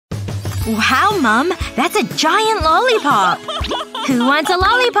Wow, Mom! That's a giant lollipop! Who wants a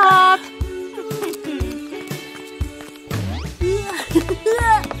lollipop?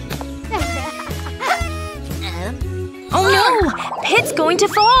 Oh no! Pit's going to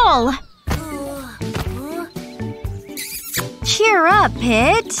fall! Cheer up,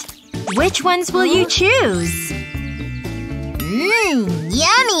 Pit. Which ones will you choose?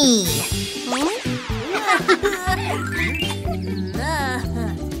 Yummy!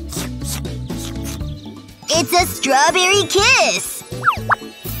 It's a strawberry kiss!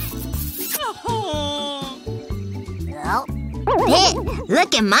 Pit,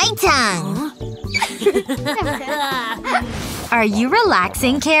 look at my tongue! Are you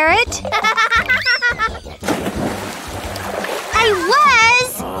relaxing, Carrot? I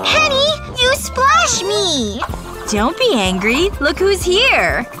was! Penny, you splashed me! Don't be angry. Look who's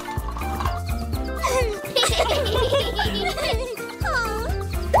here.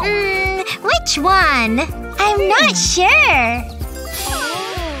 Which one? I'm not sure.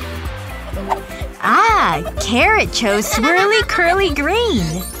 Ah, Carrot chose swirly curly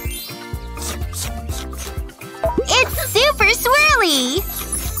green. It's super swirly!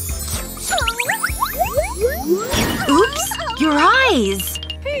 Oops! Your eyes!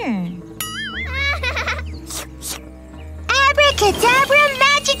 Abracadabra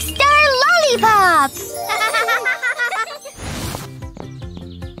magic star lollipop!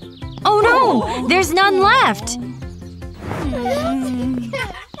 Oh no! There's none left!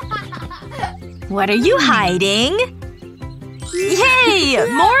 What are you hiding? Yay!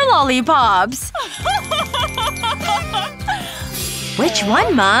 More lollipops! Which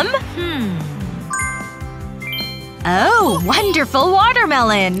one, Mom? Oh, wonderful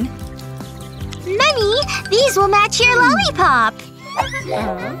watermelon! Mummy, these will match your lollipop!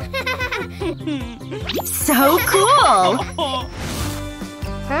 So cool!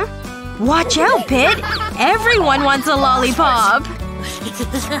 Watch out, Pit! Everyone wants a lollipop!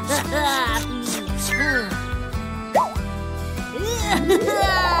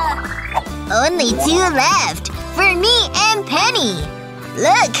 Only 2 left. For me and Penny.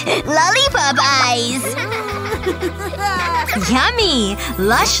 Look! Lollipop eyes! Yummy!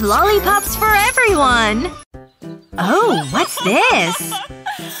 Lush lollipops for everyone! Oh, what's this?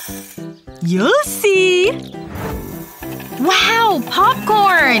 You'll see! Wow!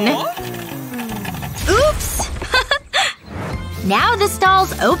 Popcorn! Oops! Now the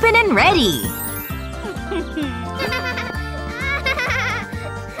stall's open and ready.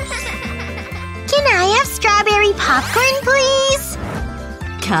 Can I have strawberry popcorn, please?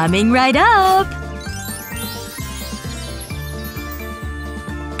 Coming right up!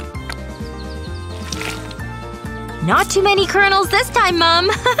 Not too many kernels this time, Mom!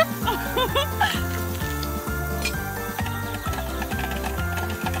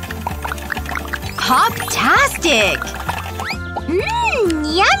 Pop-tastic!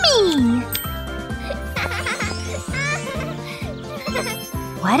 Yummy!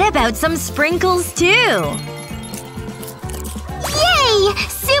 What about some sprinkles, too? Yay!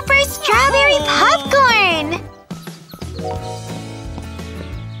 Super strawberry popcorn!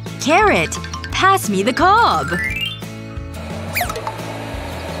 Carrot, pass me the cob.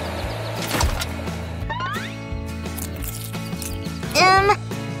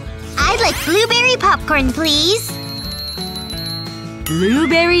 I'd like blueberry popcorn, please.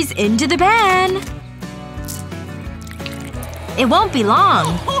 Blueberries into the pan. It won't be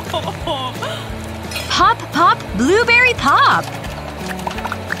long. Pop, pop, blueberry pop!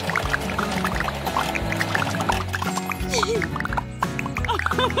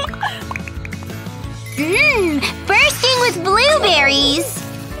 Bursting with blueberries!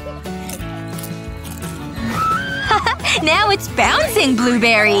 Now it's bouncing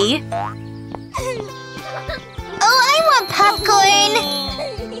blueberry! Oh, I want popcorn!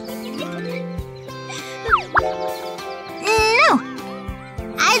 No!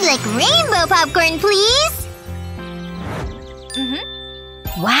 I'd like rainbow popcorn, please!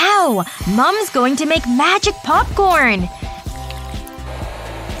 Wow! Mom's going to make magic popcorn!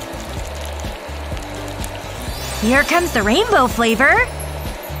 Here comes the rainbow flavor!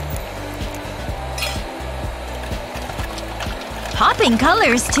 Popping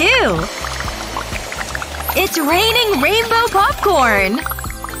colors, too! It's raining rainbow popcorn!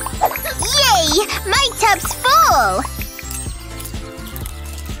 Yay! My tub's full!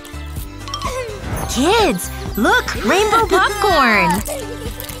 Kids, look! Rainbow popcorn!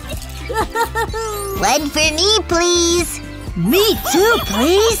 One for me, please! Me too,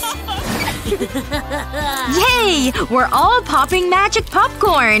 please! Yay! We're all popping magic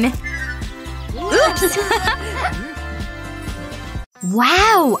popcorn! Oops!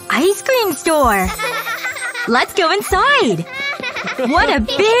 Wow! Ice cream store! Let's go inside! What a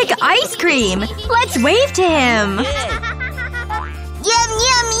big ice cream! Let's wave to him! Yum,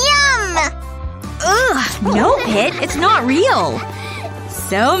 yum, yum! Ugh! No, Pit. It's not real.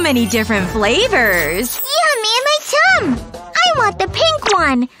 So many different flavors. Yum, in my tum! I want the pink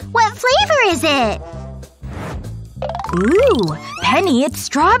one! What flavor is it? Ooh! Penny, it's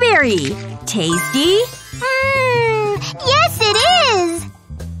strawberry. Tasty? Yes it is!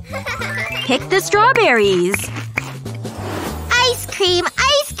 Pick the strawberries. Ice cream!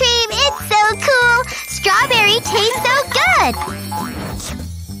 Ice cream! It's so cool! Strawberry tastes so good!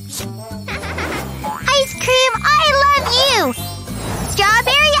 Ice cream! I love you!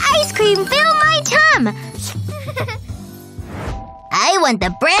 Strawberry ice cream! Fill my tum! I want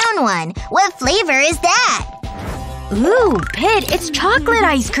the brown one! What flavor is that? Ooh, Pit, it's chocolate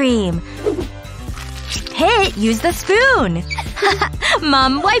ice cream. Pit, use the spoon.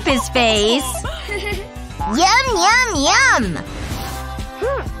 Mom, wipe his face. Yum, yum, yum!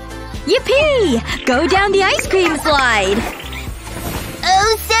 Yippee! Go down the ice cream slide.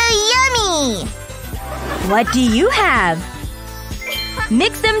 Oh, so yummy! What do you have?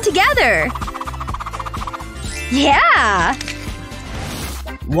 Mix them together. Yeah!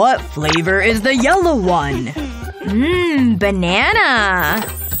 What flavor is the yellow one? Banana.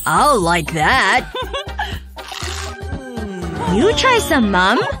 I'll like that. You try some,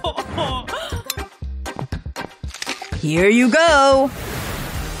 Mom. Here you go.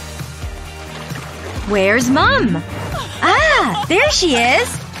 Where's Mom? Ah, there she is.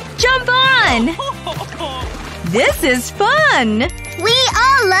 Jump on! This is fun! We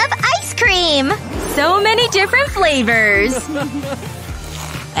all love ice cream! So many different flavors.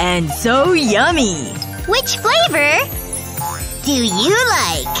 And so yummy. Which flavor do you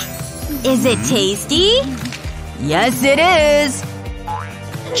like? Is it tasty? Yes, it is.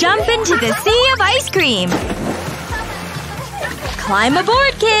 Jump into the sea of ice cream. Climb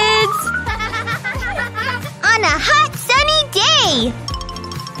aboard, kids! On a hot, sunny day!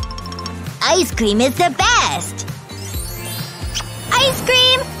 Ice cream is the best! Ice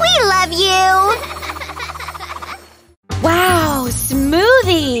cream, we love you! Wow,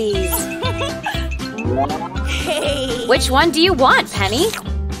 smoothies! Which one do you want, Penny?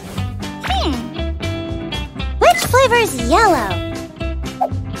 Which flavor is yellow?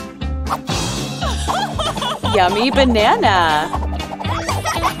 Yummy banana!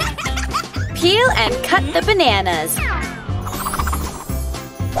 Peel and cut the bananas.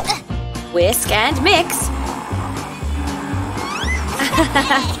 Whisk and mix.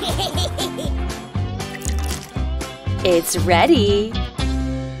 It's ready.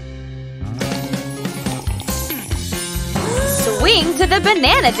 Swing to the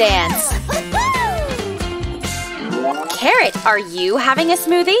banana dance. Carrot, are you having a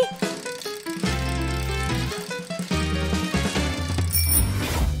smoothie?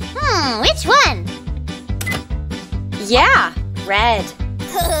 Which one? Yeah, red.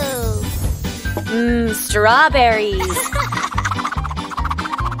 Strawberries.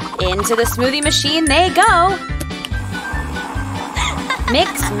 Into the smoothie machine they go.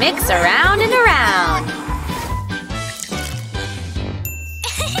 Mix, mix around and around.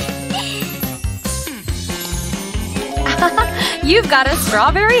 You've got a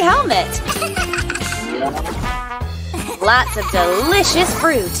strawberry helmet. Lots of delicious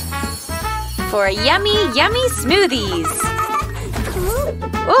fruit. For yummy, yummy smoothies.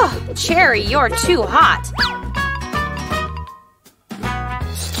 Oh, Cherry, you're too hot.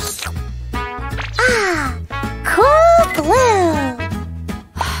 Cool blue!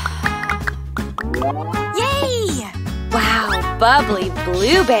 Yay! Wow, bubbly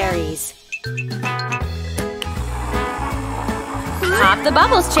blueberries. Pop the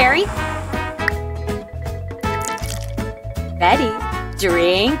bubbles, Cherry. Ready?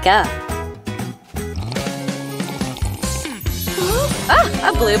 Drink up. Ah,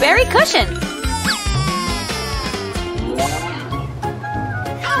 a blueberry cushion.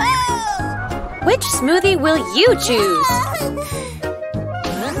 Which smoothie will you choose?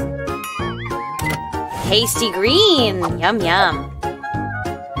 Tasty green. Yum, yum.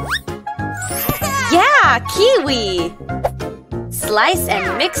 Yeah, kiwi. Slice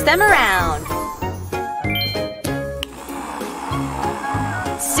and mix them around.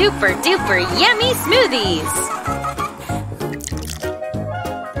 Super duper yummy smoothies.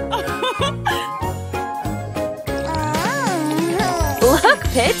 Look,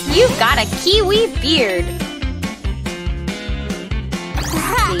 Pit, you've got a kiwi beard.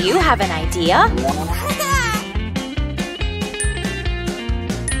 Do you have an idea?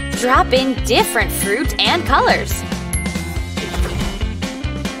 Drop in different fruit and colors.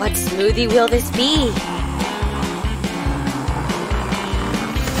 What smoothie will this be?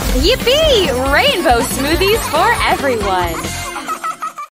 Yippee! Rainbow smoothies for everyone!